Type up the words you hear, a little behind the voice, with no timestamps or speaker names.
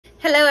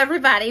Hello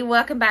everybody,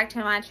 welcome back to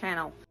my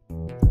channel.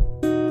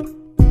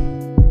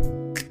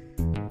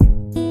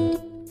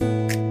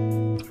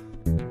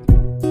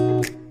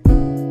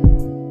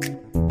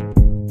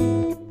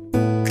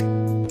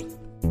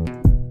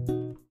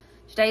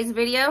 Today's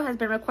video has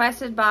been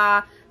requested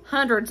by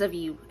hundreds of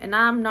you, and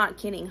I'm not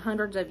kidding,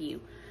 hundreds of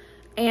you.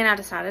 And I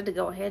decided to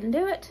go ahead and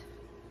do it,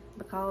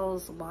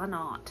 because why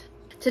not?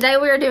 Today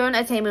we are doing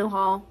a Temu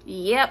haul.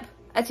 Yep,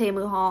 a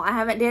Temu haul. I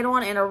haven't did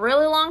one in a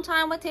really long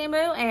time with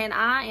Temu, and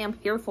I am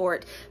here for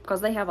it because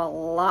they have a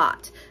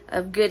lot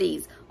of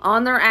goodies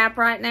on their app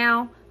right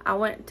now. I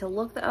went to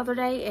look the other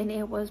day, and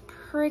it was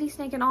pretty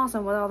stinking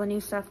awesome with all the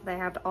new stuff they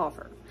have to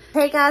offer.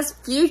 Hey guys,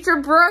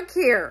 Future Brooke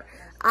here.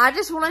 I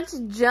just wanted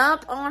to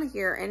jump on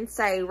here and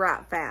say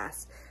right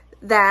fast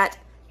that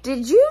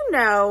did you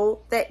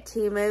know that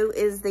Temu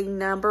is the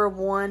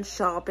 #1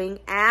 shopping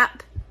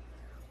app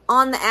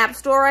on the App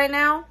Store right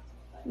now?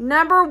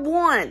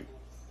 #1.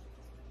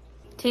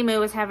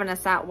 Temu is having a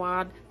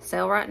site-wide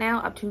sale right now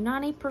up to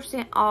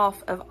 90%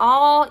 off of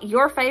all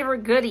your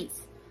favorite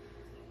goodies.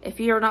 If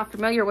you're not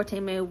familiar with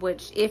Temu,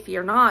 which if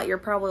you're not, you're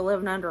probably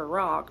living under a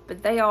rock,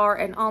 but they are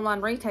an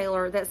online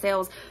retailer that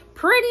sells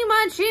pretty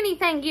much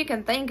anything you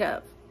can think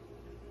of.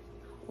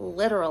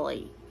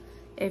 Literally.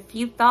 If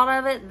you thought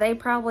of it, they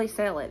probably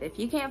sell it. If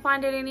you can't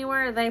find it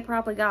anywhere, they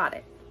probably got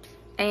it.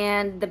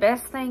 And the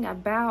best thing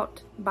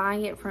about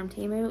buying it from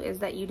Temu is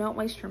that you don't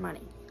waste your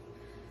money.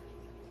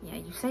 Yeah,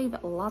 you save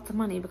lots of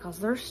money because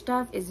their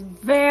stuff is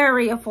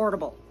very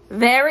affordable.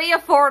 Very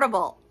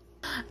affordable.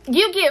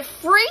 You get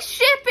free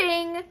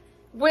shipping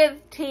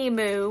with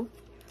Temu,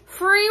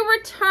 free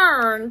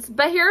returns,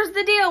 but here's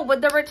the deal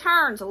with the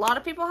returns. A lot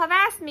of people have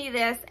asked me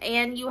this,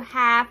 and you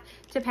have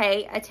to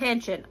pay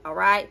attention, all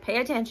right? Pay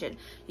attention.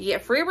 You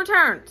get free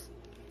returns.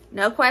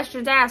 No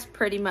questions asked,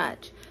 pretty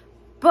much.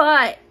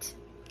 But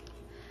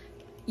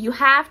you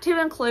have to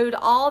include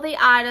all the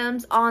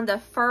items on the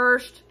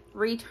first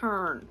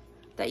return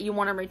that you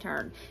want to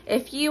return.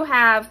 If you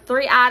have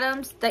 3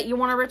 items that you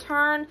want to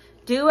return,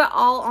 do it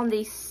all on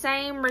the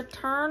same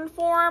return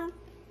form.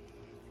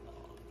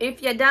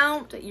 If you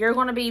don't, you're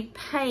going to be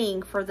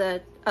paying for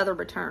the other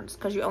returns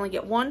because you only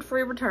get 1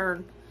 free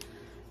return.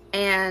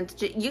 And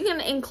you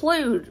can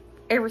include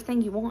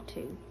everything you want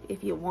to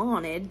if you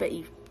wanted, but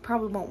you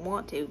probably won't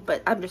want to.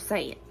 But I'm just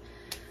saying,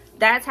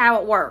 that's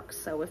how it works.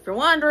 So if you're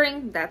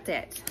wondering, that's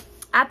it.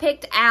 I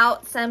picked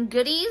out some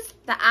goodies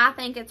that I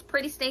think it's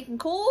pretty stinking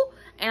cool,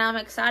 and I'm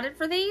excited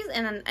for these,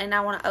 and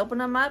I want to open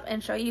them up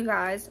and show you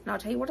guys, and I'll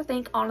tell you what I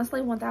think. Honestly,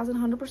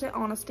 1,100%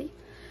 honesty.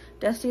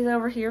 Dusty's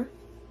over here.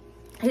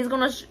 He's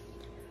gonna,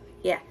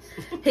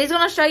 he's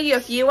gonna show you a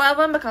few of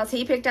them because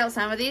he picked out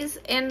some of these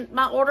in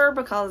my order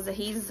because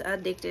he's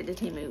addicted to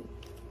Temu.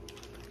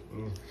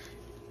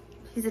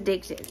 He's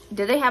addicted.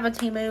 Do they have a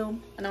Temu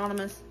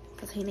Anonymous?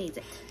 Because he needs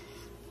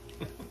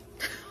it.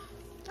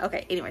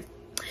 Okay, anyways.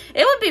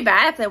 It would be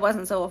bad if they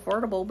wasn't so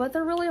affordable, but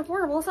they're really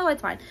affordable, so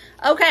it's fine.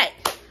 Okay,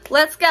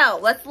 let's go.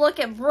 Let's look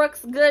at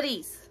Brooke's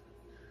goodies.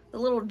 The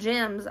little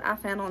gems I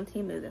found on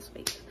Temu this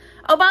week.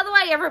 Oh, by the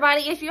way,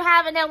 everybody, if you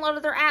haven't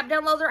downloaded their app,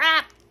 download their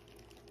app.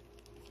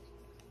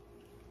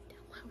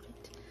 Download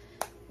it.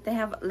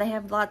 They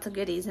have lots of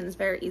goodies, and it's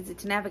very easy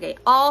to navigate.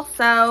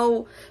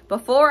 Also,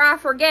 before I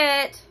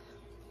forget,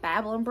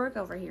 Babbling Brooke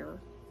over here.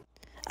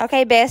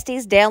 Okay,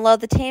 besties, download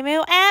the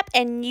Temu app,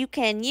 and you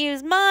can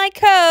use my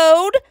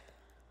code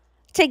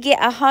to get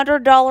a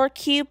 $100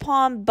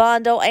 coupon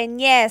bundle. And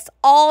yes,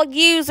 all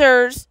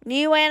users,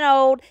 new and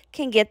old,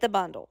 can get the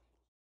bundle.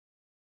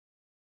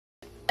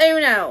 Oh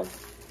no.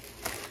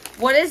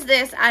 What is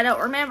this? I don't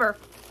remember.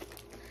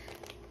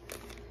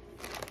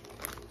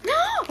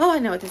 Oh, I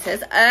know what this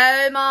is.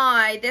 Oh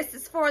my. This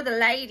is for the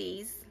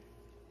ladies.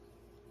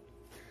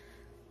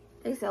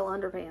 They sell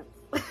underpants.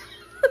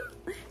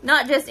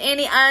 Not just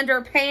any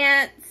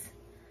underpants.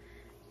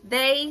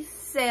 They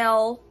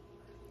sell,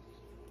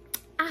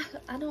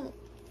 I don't,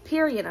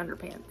 period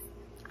underpants.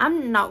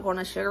 I'm not going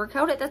to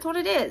sugarcoat it. That's what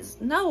it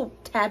is. No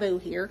taboo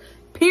here.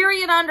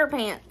 Period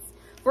underpants.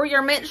 For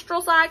your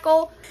menstrual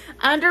cycle.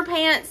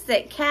 Underpants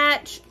that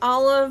catch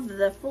all of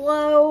the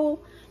flow.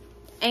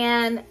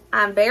 And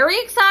I'm very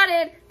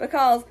excited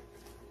because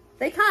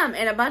they come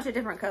in a bunch of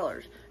different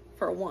colors.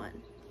 For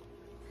one.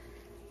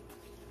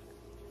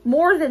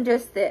 More than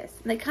just this.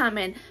 They come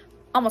in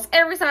almost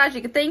every size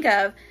you could think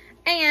of.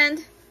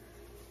 And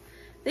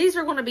these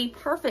are going to be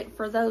perfect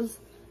for those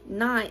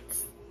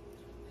nights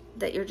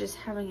that you're just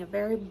having a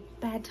very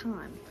bad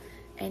time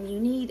and you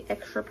need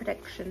extra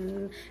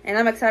protection. And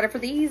I'm excited for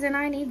these, and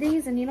I need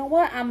these, and you know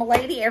what, I'm a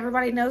lady.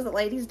 Everybody knows that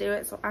ladies do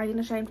it, so I ain't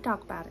ashamed to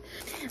talk about it.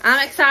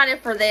 I'm excited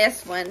for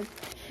this one.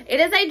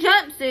 It is a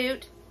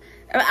jumpsuit.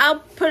 I'll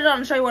put it on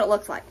and show you what it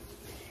looks like.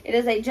 It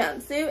is a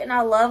jumpsuit, and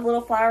I love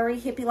little flowery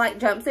hippie like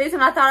jumpsuits,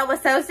 and I thought it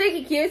was so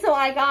stinky cute, so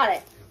I got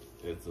it.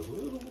 It's a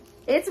little,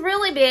 it's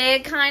really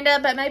big, kind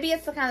of, but maybe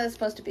it's the kind that's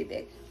supposed to be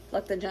big.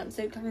 Like the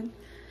jumpsuit kind.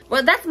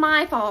 Well, that's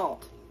my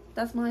fault.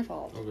 That's my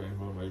fault. Okay,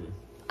 well, maybe.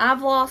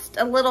 I've lost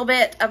a little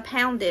bit of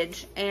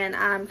poundage and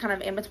I'm kind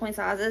of in between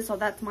sizes, so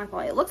that's my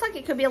fault. It looks like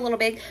it could be a little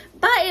big,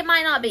 but it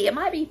might not be. It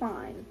might be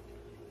fine.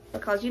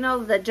 Because, you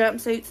know, the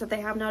jumpsuits that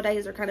they have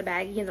nowadays are kind of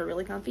baggy and they're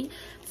really comfy.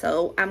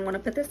 So, I'm going to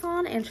put this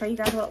on and show you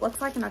guys what it looks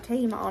like. And I'll tell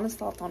you my honest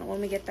thoughts on it when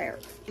we get there.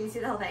 Can you see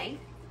the whole thing?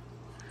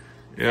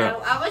 Yeah.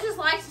 So, I would just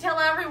like to tell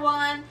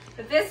everyone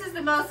that this is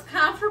the most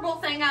comfortable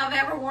thing I've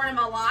ever worn in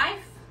my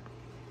life.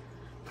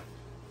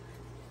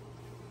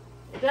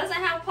 It doesn't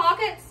have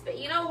pockets, but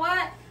you know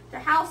what? To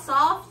how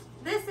soft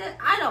this is,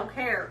 I don't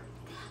care.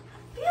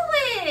 Feel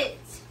it.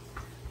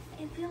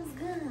 It feels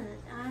good.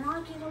 I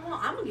like it a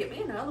lot. I'm going to get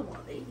me another one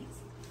of these.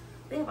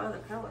 They have other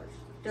colors.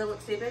 Do it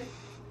look stupid?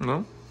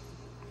 No.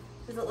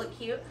 Does it look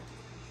cute?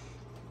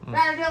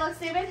 Ryder, do it look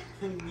stupid?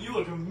 You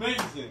look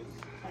amazing.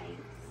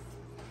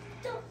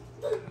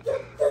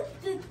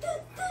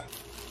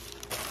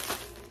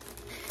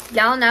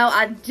 Y'all know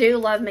I do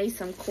love me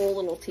some cool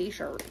little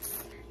t-shirts.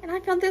 And I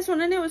found this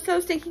one and it was so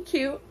stinking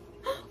cute.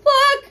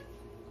 Look!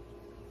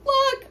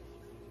 Look!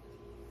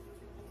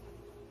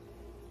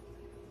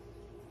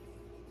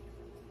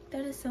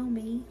 That is so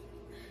me.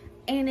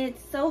 And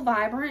it's so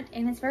vibrant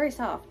and it's very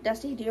soft.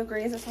 Dusty, do you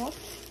agree? Is it soft?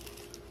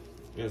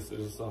 Yes, it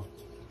is soft.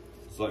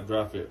 It's like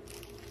dry fit.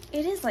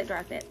 It is like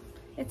dry fit.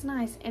 It's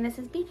nice. And it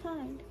says be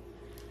kind.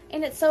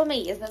 And it's so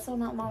me. Is that so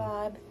not my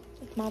vibe?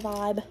 It's my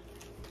vibe.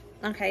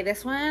 Okay,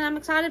 this one, I'm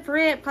excited for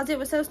it because it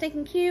was so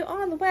stinking cute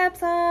on the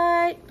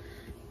website.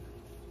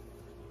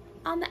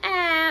 On the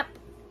app.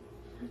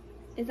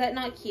 Is that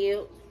not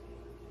cute?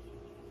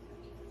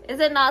 Is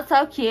it not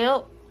so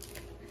cute?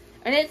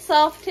 And it's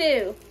soft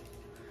too.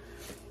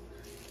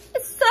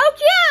 It's so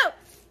cute!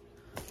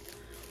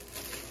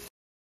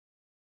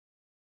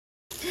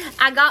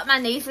 I got my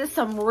nieces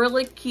some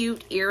really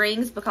cute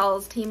earrings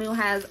because Temu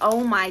has,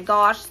 oh my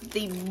gosh,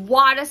 the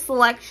widest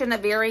selection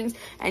of earrings.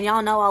 And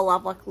y'all know I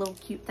love like little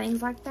cute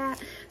things like that.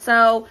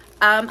 So,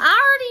 I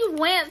already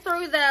went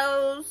through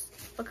those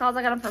because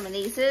I got them for my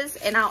nieces.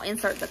 And I'll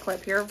insert the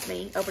clip here of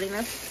me opening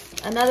this.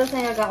 Another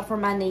thing I got for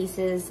my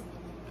nieces,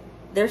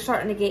 they're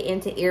starting to get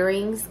into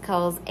earrings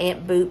because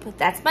Aunt Boop,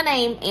 that's my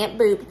name, Aunt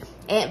Boop.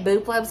 Aunt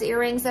Boop loves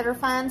earrings that are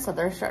fun, so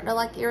they're starting to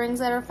like earrings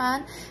that are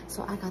fun.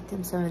 So I got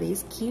them some of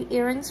these cute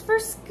earrings for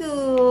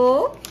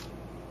school.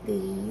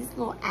 These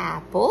little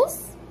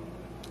apples.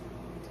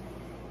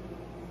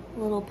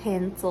 Little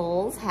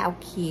pencils, how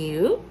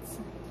cute.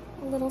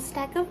 A little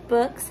stack of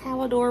books,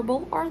 how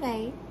adorable are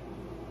they?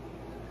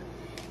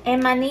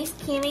 And my niece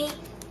Kimmy,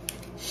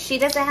 she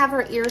doesn't have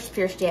her ears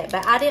pierced yet,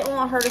 but I didn't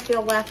want her to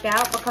feel left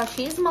out because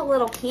she's my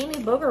little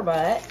Kimmy booger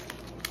butt.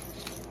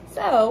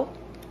 So,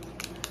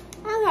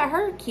 I got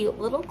her cute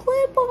little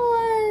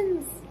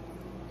clip-ons.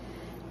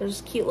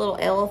 There's cute little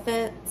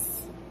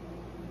elephants,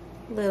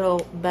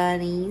 little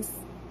bunnies,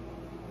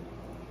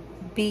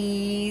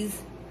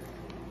 bees,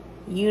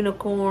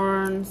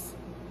 unicorns,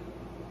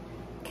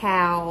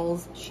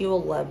 cows. She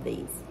will love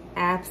these.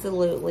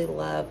 Absolutely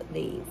love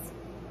these.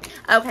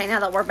 Okay, now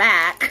that we're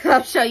back,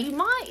 I'll show you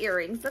my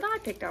earrings that I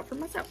picked out for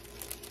myself.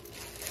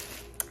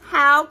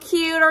 How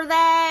cute are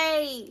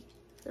they?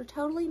 They're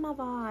totally my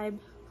vibe.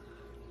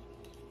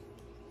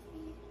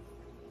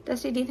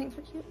 Dusty, do you think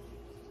they're cute?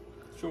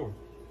 Sure.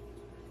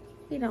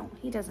 He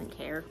doesn't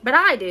care. But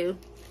I do.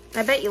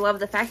 I bet you love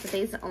the fact that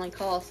these only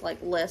cost like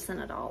less than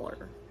 $1.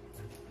 So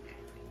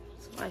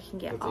I can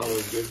get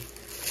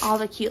all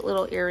the cute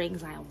little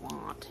earrings I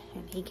want.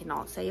 And he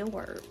cannot say a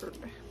word.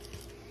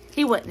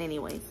 He wouldn't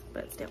anyways,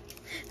 but still.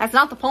 That's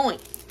not the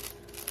point.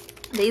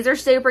 These are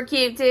super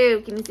cute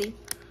too. Can you see?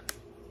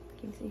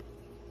 Can you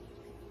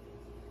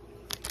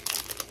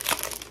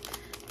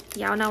see?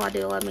 Y'all know I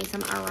do love me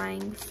some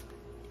earrings.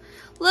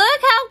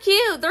 Look how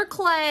cute. They're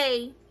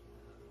clay.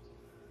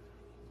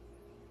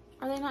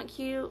 Are they not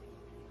cute?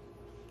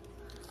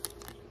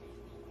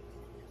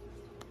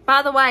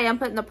 By the way, I'm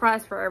putting the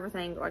price for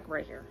everything like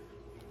right here.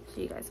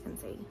 So you guys can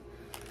see.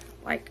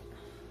 Like,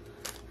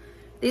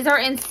 these are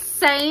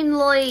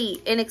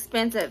insanely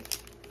inexpensive.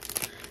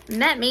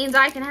 And that means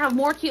I can have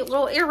more cute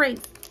little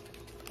earrings.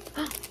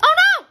 Oh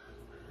no!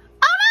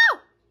 Oh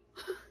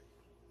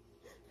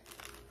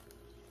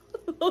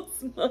no!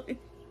 That's mine.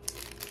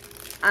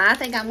 I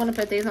think I'm going to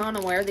put these on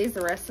and wear these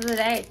the rest of the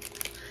day.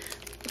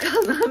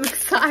 Because I'm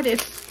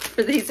excited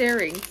for these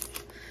earrings.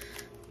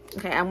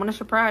 Okay, I'm going to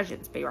surprise you.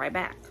 Let's be right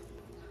back.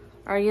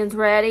 Are yous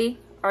ready?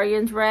 Are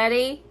yous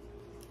ready?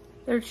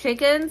 They're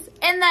chickens.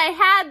 And they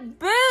had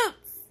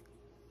boots.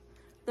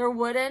 They're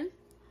wooden.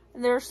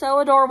 And they're so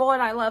adorable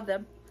and I love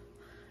them.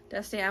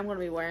 Dusty, I'm going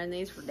to be wearing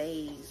these for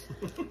days.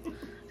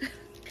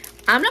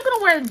 I'm not going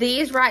to wear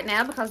these right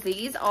now because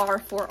these are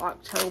for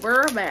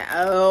October. But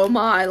oh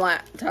my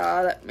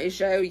laptop, let me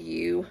show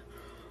you.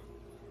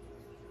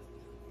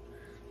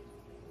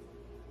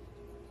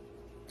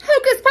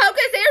 Hocus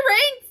Pocus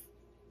earrings.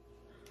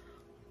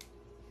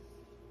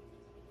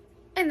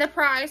 And the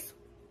price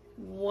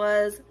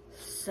was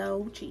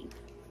so cheap.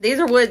 These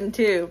are wooden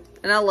too.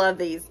 And I love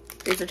these.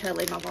 These are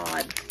totally my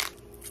vibe.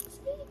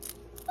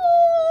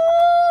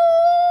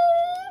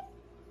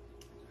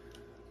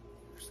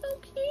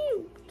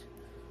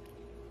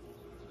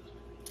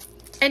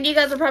 And you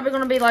guys are probably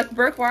going to be like,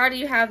 Brooke, why do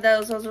you have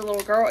those? Those are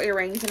little girl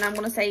earrings. And I'm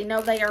going to say, no,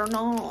 they are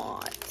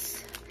not.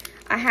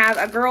 I have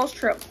a girls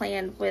trip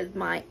planned with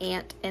my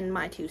aunt and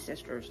my 2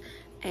 sisters.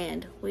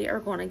 And we are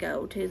going to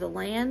go to the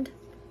land.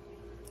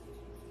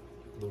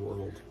 The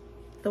world.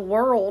 The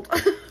world.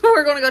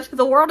 We're going to go to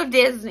the world of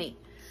Disney.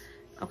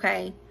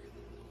 Okay.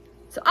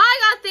 So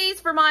I got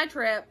these for my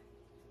trip.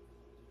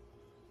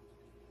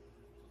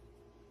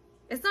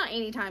 It's not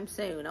anytime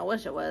soon. I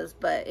wish it was.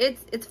 But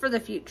it's for the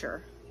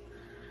future.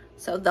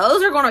 So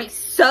those are going to be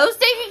so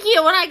stinking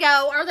cute when I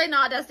go. Are they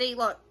not, Dusty?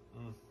 Look.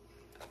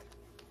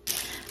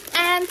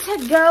 And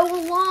to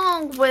go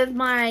along with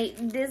my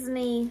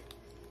Disney-esque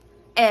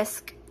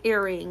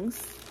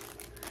earrings,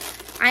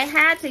 I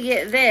had to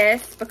get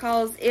this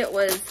because it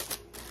was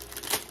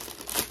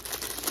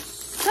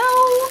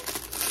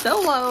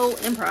so low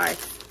in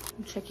price.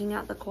 I'm checking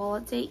out the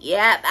quality.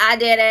 Yep, I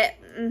did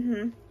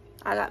it.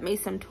 I got me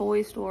some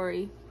Toy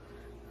Story.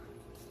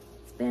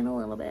 It's been a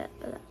little bit,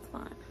 but that's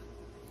fine.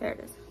 There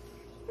it is.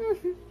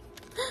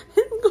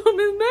 It's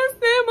gonna mess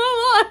them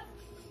up.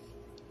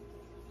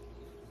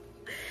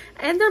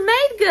 And they're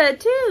made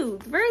good too.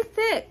 It's very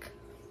thick.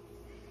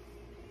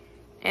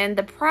 And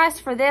the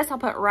price for this I'll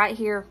put right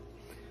here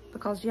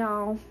because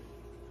y'all,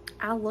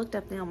 I looked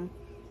up them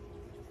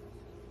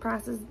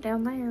prices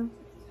down there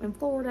in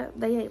Florida.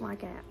 They ain't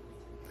like that.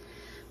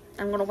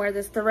 I'm gonna wear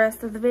this the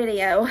rest of the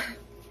video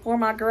for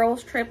my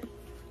girls trip.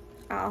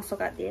 I also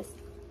got this.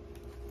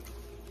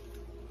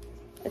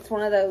 It's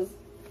one of those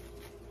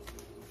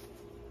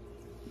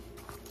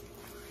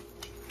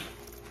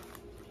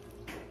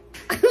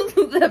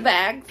the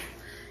bags,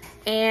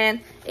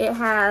 and it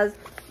has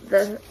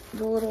the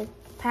little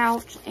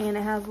pouch, and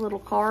it has little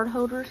card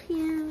holders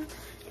here,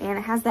 and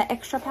it has the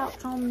extra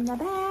pouch on the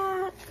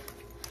back.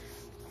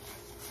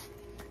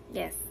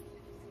 Yes,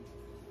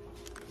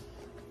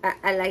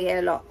 I like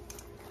it a lot.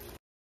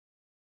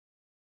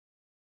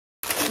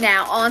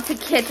 Now on to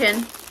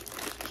kitchen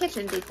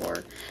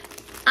decor.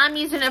 I'm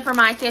using it for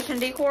my kitchen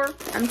decor.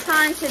 I'm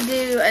trying to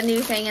do a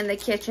new thing in the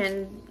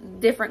kitchen,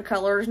 different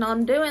colors, and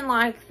I'm doing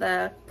like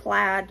the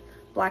plaid,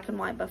 black and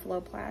white buffalo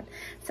plaid.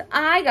 So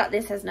I got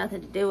this, has nothing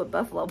to do with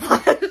buffalo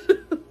plaid,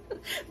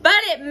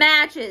 but it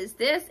matches.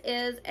 This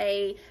is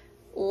a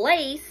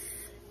lace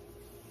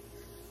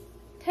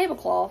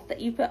tablecloth that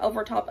you put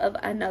over top of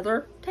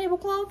another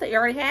tablecloth that you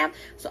already have.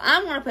 So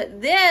I'm going to put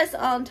this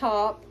on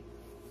top.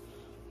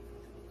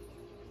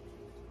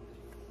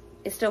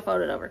 It's still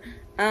folded over,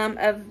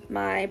 of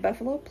my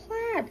buffalo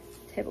plaid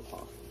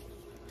tablecloth.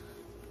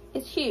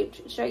 It's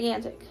huge. It's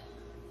gigantic.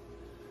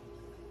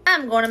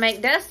 I'm going to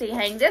make Dusty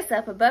hang this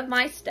up above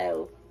my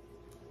stove.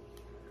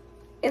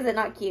 Is it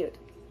not cute?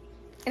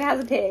 It has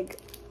a pig.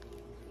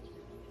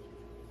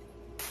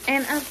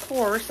 And of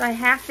course, I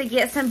have to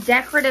get some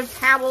decorative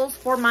towels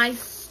for my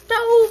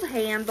stove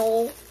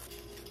handle.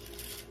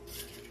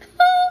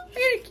 Oh,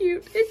 isn't it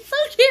cute? It's so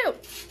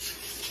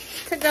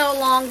cute. To go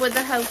along with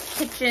the whole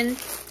kitchen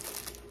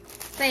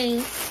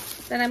thing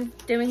that I'm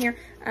doing here.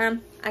 I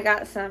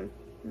got some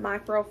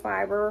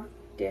microfiber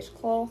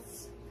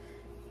dishcloths.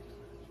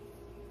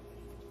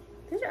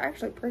 These are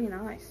actually pretty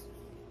nice.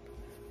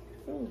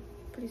 Ooh,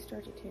 pretty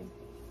sturdy too.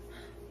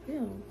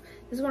 Ew.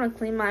 This is going to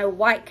clean my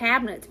white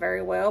cabinets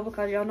very well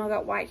because y'all know I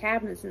got white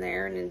cabinets in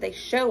there, and they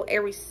show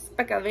every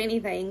speck of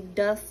anything,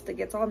 dust that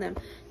gets on them.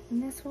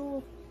 And this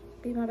will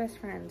be my best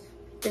friend.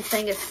 This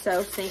thing is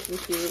so stinking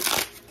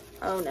cute.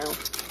 Oh no,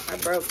 I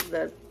broke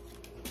the...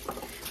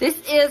 This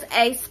is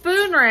a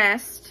spoon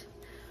rest.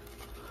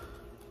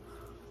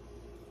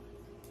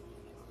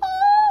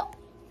 Oh!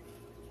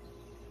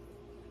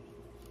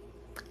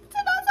 Isn't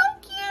that so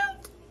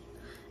cute?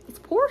 It's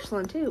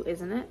porcelain too,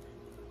 isn't it?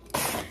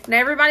 And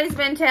everybody's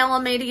been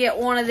telling me to get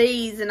one of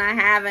these, and I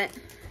haven't.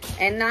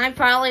 And I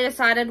finally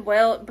decided,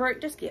 well,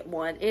 Brooke, just get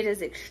one. It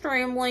is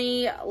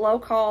extremely low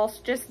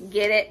cost. Just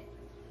get it.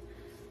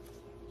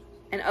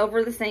 And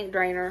over the sink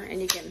drainer, and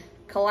you can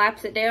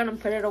collapse it down and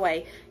put it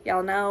away.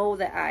 Y'all know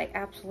that I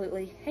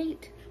absolutely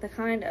hate the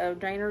kind of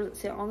drainers that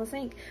sit on the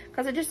sink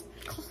because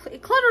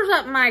it clutters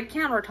up my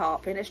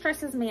countertop and it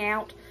stresses me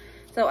out.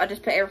 So I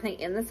just put everything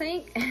in the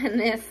sink, and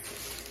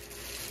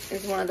this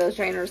is one of those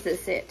drainers that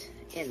sit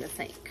in the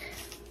sink.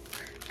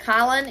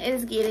 Colin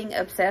is getting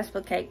obsessed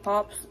with cake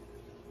pops.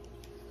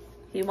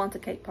 He wants a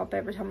cake pop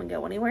every time we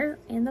go anywhere,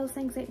 and those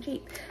things ain't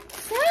cheap.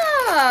 So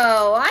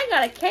I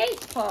got a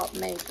cake pop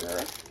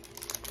maker.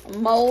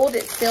 Mold,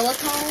 it's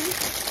silicone,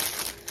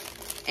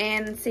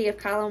 and see if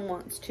Colin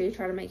wants to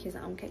try to make his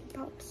own cake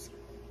pops.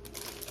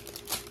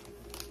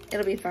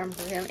 It'll be fun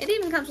for him. It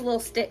even comes with little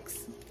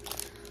sticks.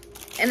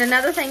 And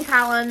another thing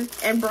Colin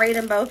and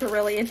Braden both are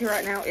really into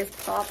right now is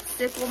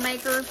popsicle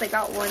makers. They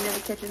got one in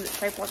the kitchen that's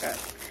shaped like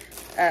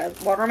a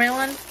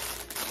watermelon.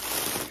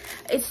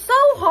 It's so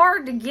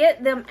hard to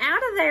get them out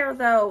of there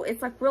though.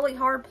 It's like really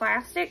hard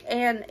plastic,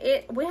 and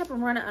we have to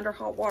run it under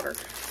hot water.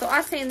 So I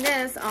seen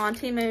this on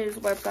Timu's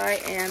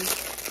website, and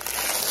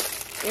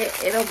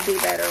it'll be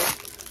better.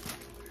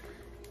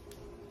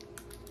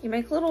 You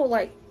make little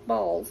like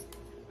balls,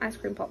 ice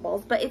cream pop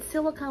balls, but it's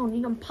silicone.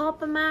 You can pop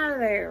them out of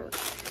there.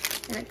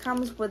 And it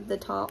comes with the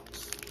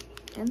tops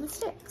and the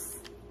sticks.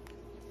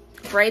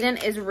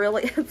 Brayden is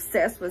really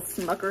obsessed with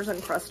Smucker's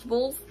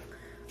Uncrustables.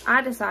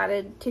 I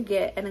decided to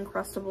get an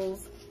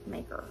Uncrustables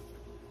maker.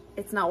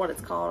 It's not what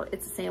it's called.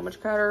 It's a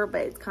sandwich cutter,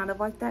 but it's kind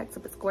of like that,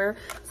 except it's square.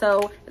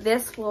 So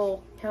this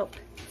will help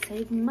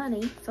save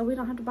money so we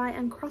don't have to buy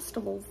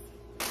Uncrustables.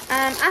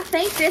 I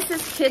think this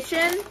is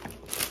kitchen,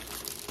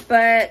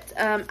 but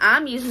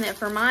I'm using it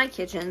for my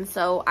kitchen,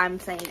 so I'm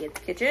saying it's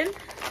kitchen.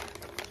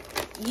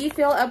 You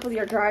fill it up with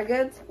your dry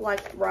goods,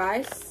 like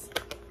rice.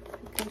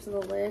 It comes with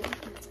a lid.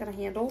 It's got a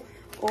handle.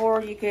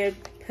 Or you could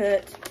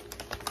put,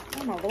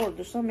 oh my Lord,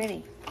 there's so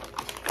many.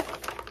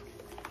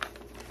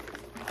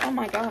 Oh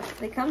my gosh,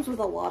 it comes with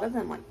a lot of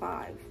them, like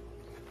 5.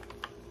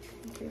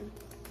 2,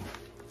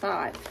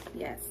 5,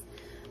 yes.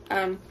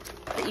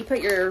 But you put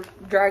your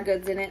dry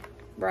goods in it,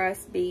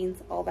 rice, beans,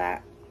 all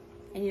that.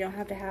 And you don't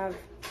have to have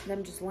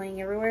them just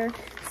laying everywhere.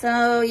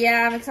 So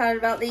yeah, I'm excited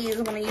about these.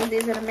 I'm gonna use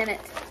these in a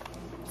minute.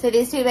 So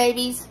these 2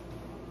 babies,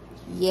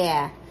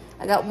 yeah.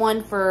 I got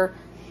one for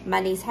my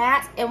niece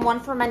hat and one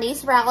for my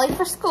niece Riley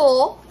for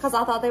school because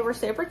I thought they were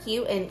super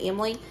cute. And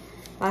Emily,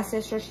 my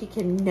sister, she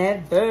can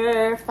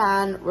never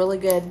find really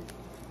good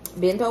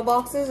bento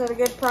boxes at a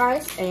good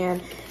price.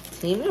 And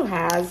Temu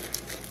has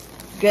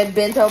good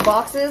bento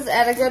boxes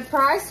at a good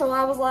price. So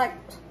I was like,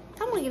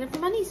 I'm gonna get it for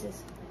my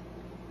nieces.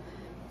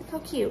 Look how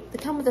cute. They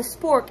come with a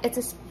spork. It's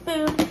a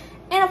spoon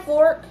and a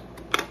fork.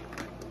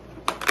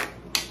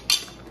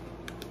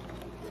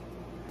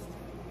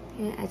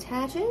 And it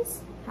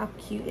attaches. How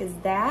cute is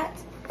that?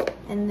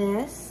 And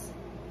this,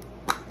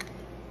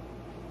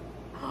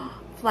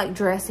 like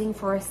dressing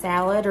for a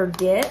salad or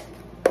dip.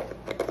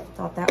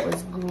 Thought that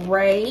was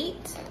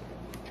great.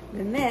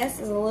 And this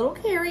is a little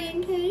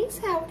carrying case.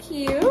 How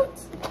cute.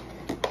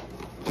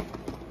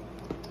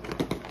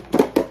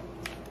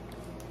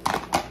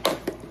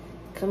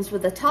 Comes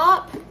with a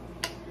top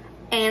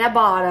and a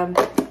bottom.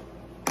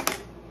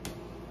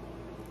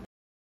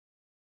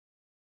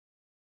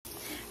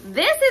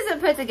 This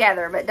isn't put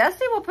together, but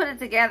Dusty will put it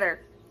together.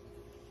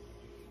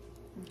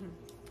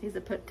 He's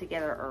a put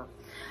together-er.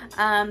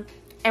 And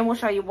we'll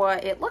show you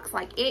what it looks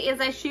like. It is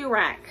a shoe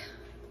rack.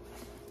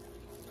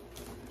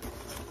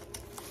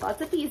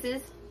 Lots of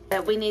pieces.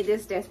 But we need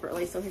this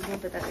desperately, so he's gonna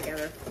put that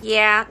together.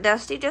 Yeah,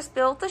 Dusty just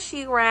built the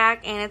shoe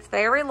rack, and it's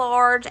very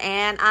large,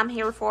 and I'm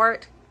here for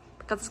it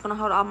because it's gonna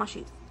hold all my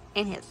shoes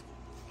and his,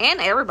 and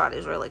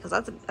everybody's really, because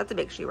that's a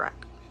big shoe rack.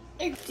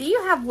 Do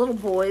you have little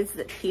boys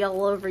that pee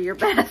all over your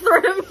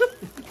bathroom?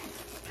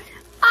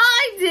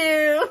 I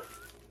do.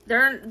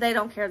 They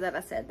don't care that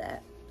I said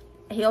that.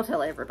 He'll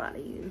tell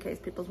everybody in case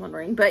people's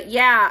wondering. But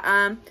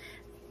yeah,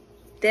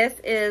 this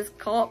is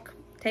caulk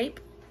tape.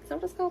 Is that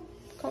what it's called?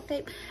 Caulk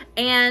tape.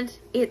 And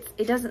it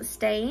doesn't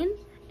stain,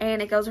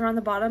 and it goes around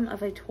the bottom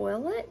of a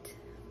toilet.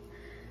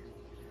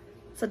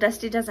 So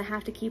Dusty doesn't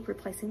have to keep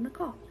replacing the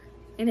caulk.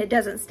 And it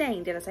doesn't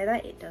stain. Did I say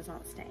that? It does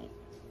not stain.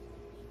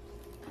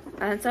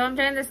 And so I'm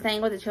doing this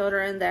thing with the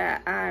children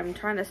that I'm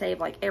trying to save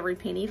like every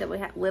penny that we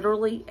have,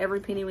 literally every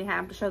penny we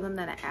have, to show them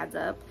that it adds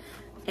up.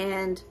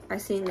 And I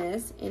seen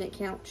this, and it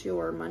counts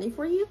your money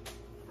for you.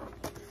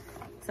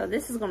 So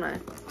this is gonna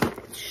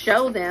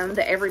show them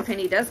that every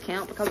penny does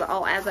count because it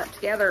all adds up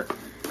together.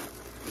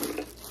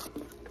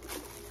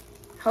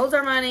 Holds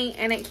our money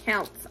and it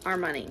counts our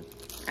money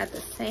at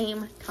the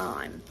same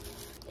time.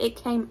 It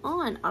came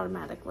on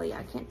automatically.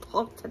 I can't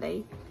talk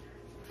today.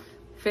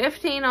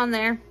 15 on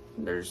there.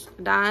 There's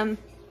a dime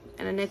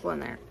and a nickel in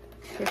there.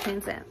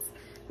 15 cents.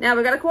 Now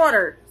we got a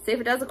quarter. See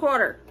if it does a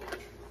quarter.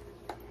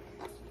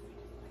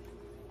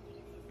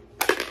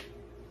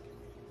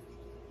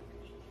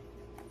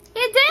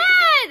 It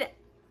did!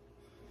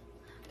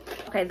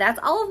 Okay, that's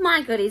all of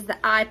my goodies that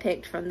I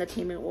picked from the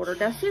Temu order.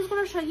 Dusty's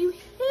going to show you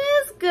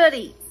his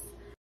goodies.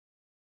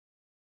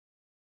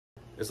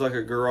 It's like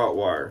a garrote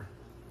wire.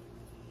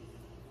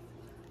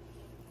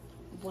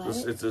 What?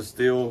 It's a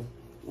steel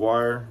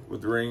wire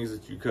with rings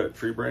that you cut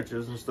tree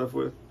branches and stuff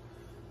with.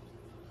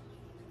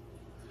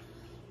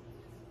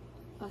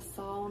 A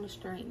saw on a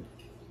string.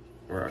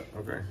 Right,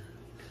 okay.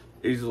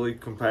 Easily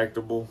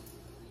compactable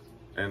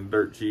and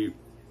dirt cheap.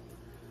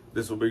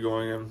 This will be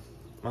going in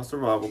my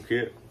survival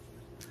kit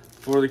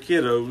for the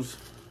kiddos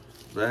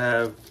that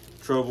have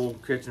trouble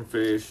catching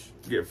fish,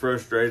 get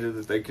frustrated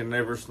that they can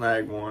never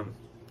snag one.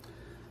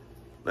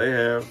 They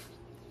have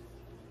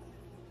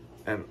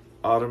an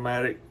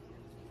automatic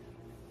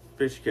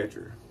fish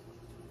catcher.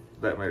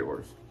 That made it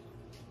worse.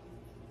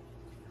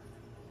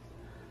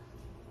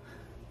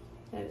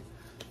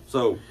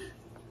 So,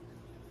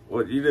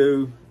 what you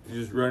do,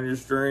 you just run your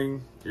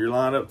string, your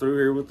line up through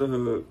here with the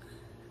hook,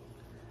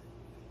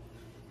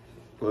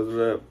 close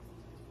it up,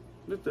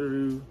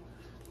 you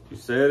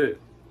set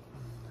it,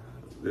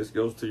 this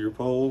goes to your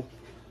pole,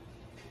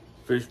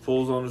 fish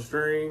pulls on the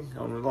string,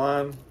 on the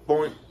line,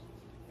 point,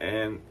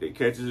 and it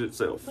catches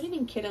itself. What do you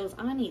mean, kiddos?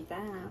 I need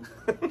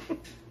that.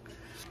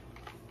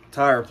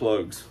 Tire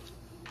plugs.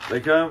 They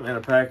come in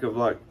a pack of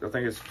like, I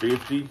think it's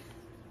 50.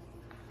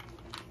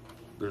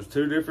 There's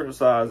 2 different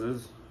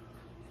sizes.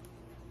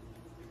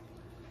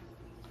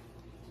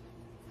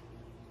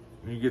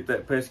 You get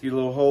that pesky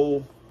little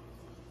hole.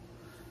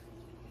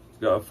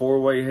 It's got a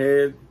 4-way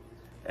head,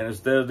 and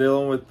instead of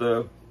dealing with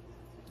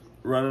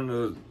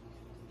running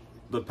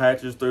the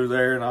patches through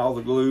there and all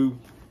the glue,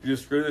 you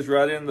just screw this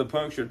right in the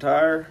punctured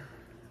tire,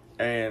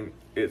 and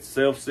it's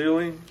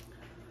self-sealing,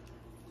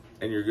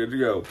 and you're good to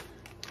go.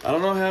 I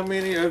don't know how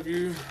many of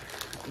you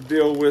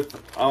deal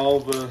with all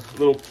the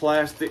little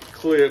plastic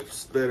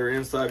clips that are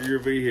inside of your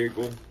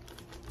vehicle,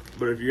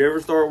 but if you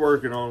ever start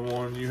working on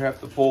one, you have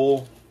to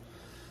pull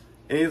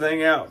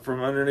anything out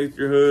from underneath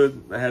your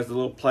hood that has the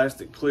little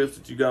plastic clips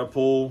that you got to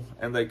pull,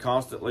 and they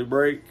constantly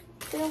break.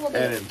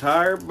 An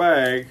entire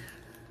bag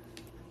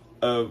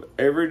of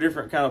every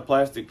different kind of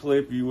plastic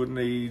clip you would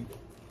need,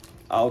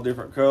 all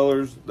different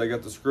colors. They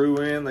got the screw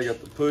in, they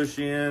got the push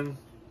in,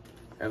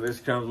 and this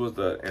comes with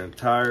an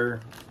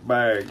entire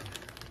bag.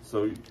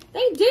 So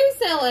they do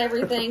sell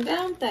everything,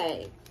 don't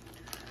they?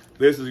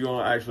 This is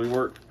going to actually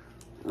work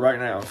right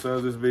now. As soon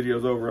as this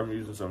video's over, I'm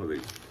using some of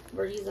these.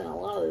 We're using a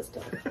lot of this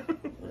stuff.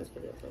 This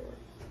video's over.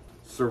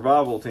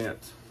 Survival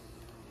tents.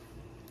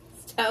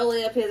 It's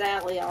totally up his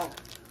alley, y'all.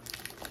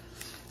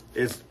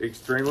 It's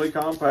extremely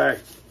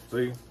compact.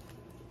 See,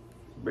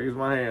 big as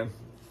my hand.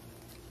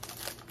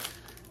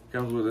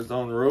 Comes with its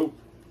own rope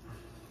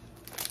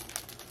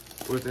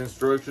with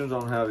instructions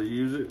on how to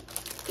use it.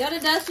 Go to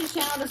Dusty's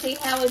channel to see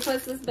how he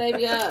puts this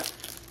baby up.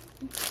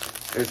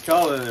 It's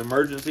called an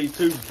emergency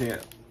tube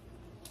tent.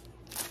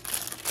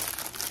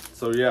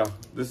 So yeah,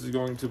 this is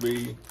going to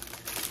be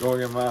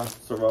going in my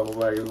survival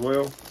bag as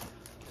well.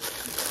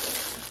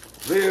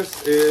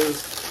 This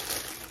is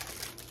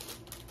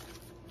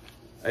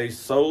a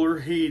solar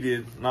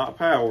heated, not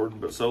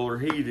powered, but solar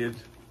heated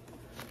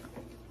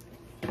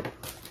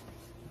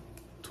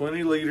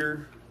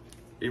 20-liter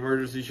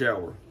emergency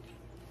shower.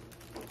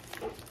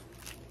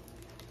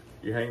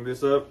 You hang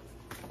this up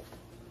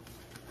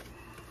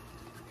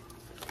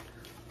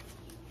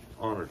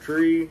on a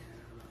tree.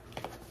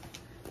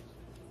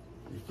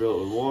 You fill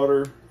it with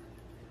water.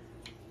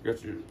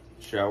 Got your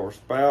shower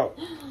spout.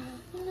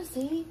 I want to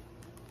see.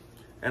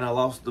 And I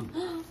lost the...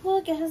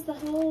 Look, it has the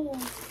hole.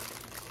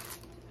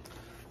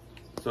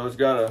 So it's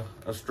got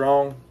a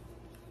strong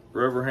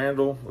rubber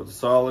handle with a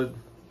solid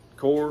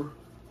core.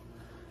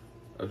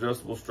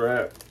 Adjustable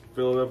strap.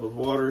 Fill it up with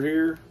water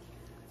here.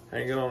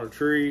 Hang it on a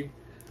tree.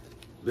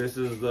 This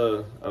is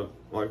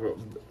like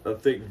a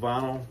thick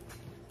vinyl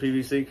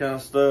PVC kind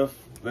of stuff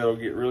that'll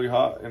get really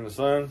hot in the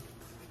sun.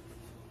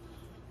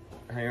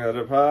 Hang that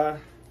up high.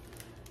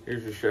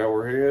 Here's your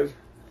shower head.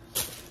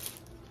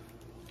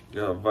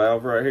 Got a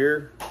valve right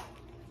here.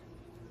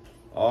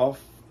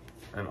 Off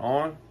and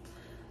on.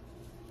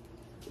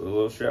 With a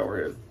little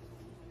shower head.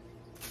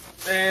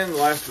 And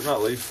last but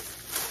not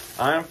least,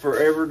 I am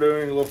forever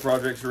doing little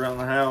projects around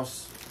the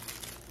house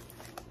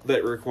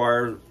that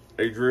require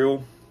a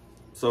drill.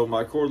 So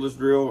my cordless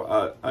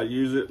drill, I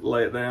use it,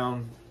 lay it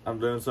down, I'm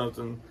doing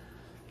something,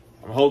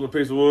 I'm holding a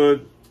piece of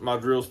wood, my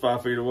drill's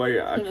 5 feet away,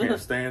 I can't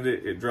stand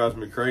it, it drives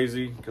me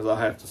crazy because I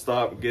have to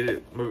stop, get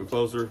it, move it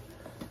closer.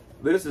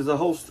 This is a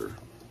holster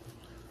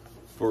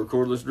for a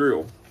cordless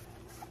drill.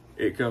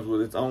 It comes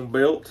with its own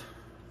belt,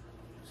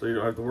 so you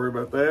don't have to worry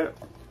about that.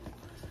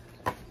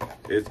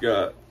 It's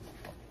got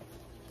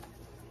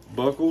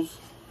buckles.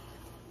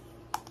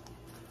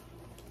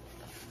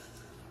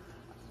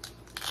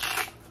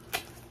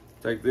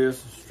 Take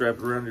this, strap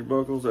it around your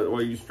buckles. That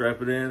way you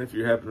strap it in. If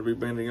you happen to be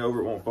bending over,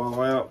 it won't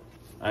fall out.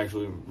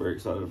 Actually, I'm very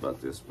excited about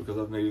this because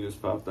I've needed this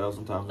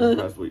 5,000 times in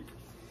the past week.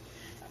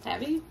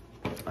 Have you?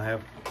 I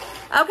have.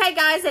 Okay,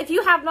 guys, if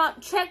you have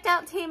not checked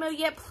out Temu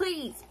yet,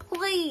 please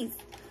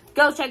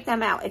go check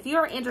them out. If you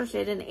are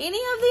interested in any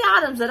of the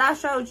items that I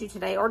showed you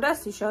today or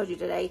Dusty showed you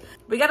today,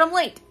 we got them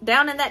linked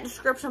down in that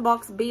description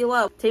box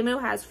below.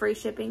 Temu has free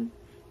shipping.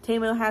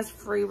 Temu has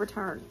free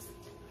returns.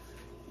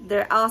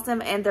 They're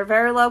awesome and they're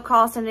very low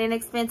cost and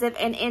inexpensive.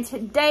 And in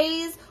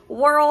today's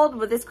world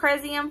with this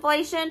crazy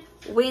inflation,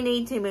 we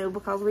need Temu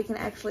because we can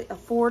actually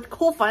afford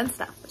cool, fun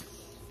stuff.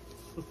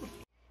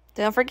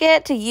 Don't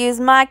forget to use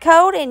my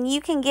code and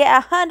you can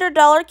get a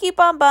 $100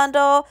 coupon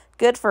bundle.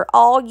 Good for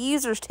all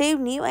users too,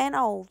 new and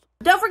old.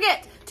 Don't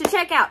forget to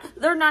check out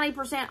their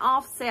 90%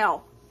 off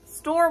sale.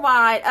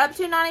 Store-wide, up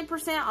to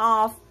 90%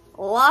 off.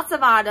 Lots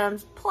of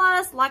items.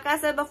 Plus, like I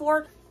said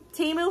before,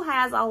 Temu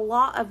has a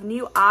lot of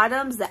new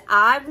items that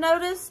I've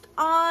noticed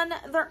on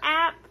their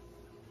app.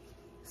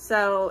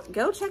 So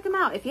go check them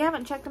out. If you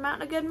haven't checked them out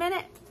in a good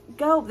minute,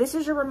 go. This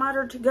is your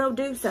reminder to go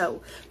do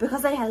so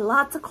because they had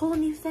lots of cool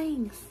new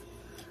things.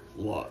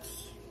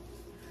 Lots.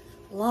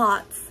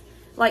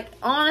 Like,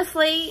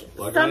 honestly,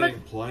 like I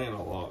didn't plan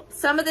a lot.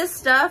 Some of this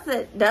stuff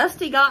that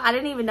Dusty got, I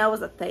didn't even know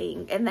was a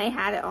thing, and they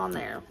had it on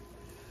there.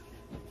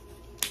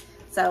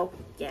 So,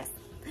 yes.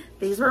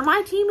 These were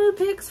my Temu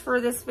picks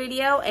for this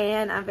video,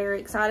 and I'm very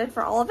excited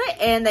for all of it.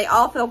 And they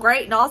all feel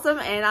great and awesome,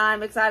 and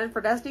I'm excited for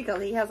Dusty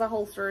because he has a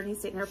holster, and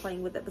he's sitting here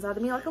playing with it beside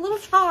me like a little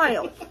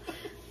child.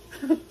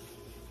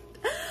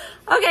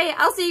 Okay,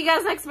 I'll see you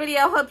guys next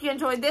video. Hope you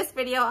enjoyed this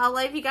video. I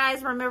love you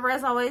guys. Remember,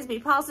 as always, be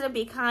positive,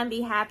 be kind,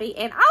 be happy,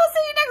 and I'll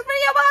see you next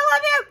video. Bye, I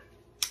love you.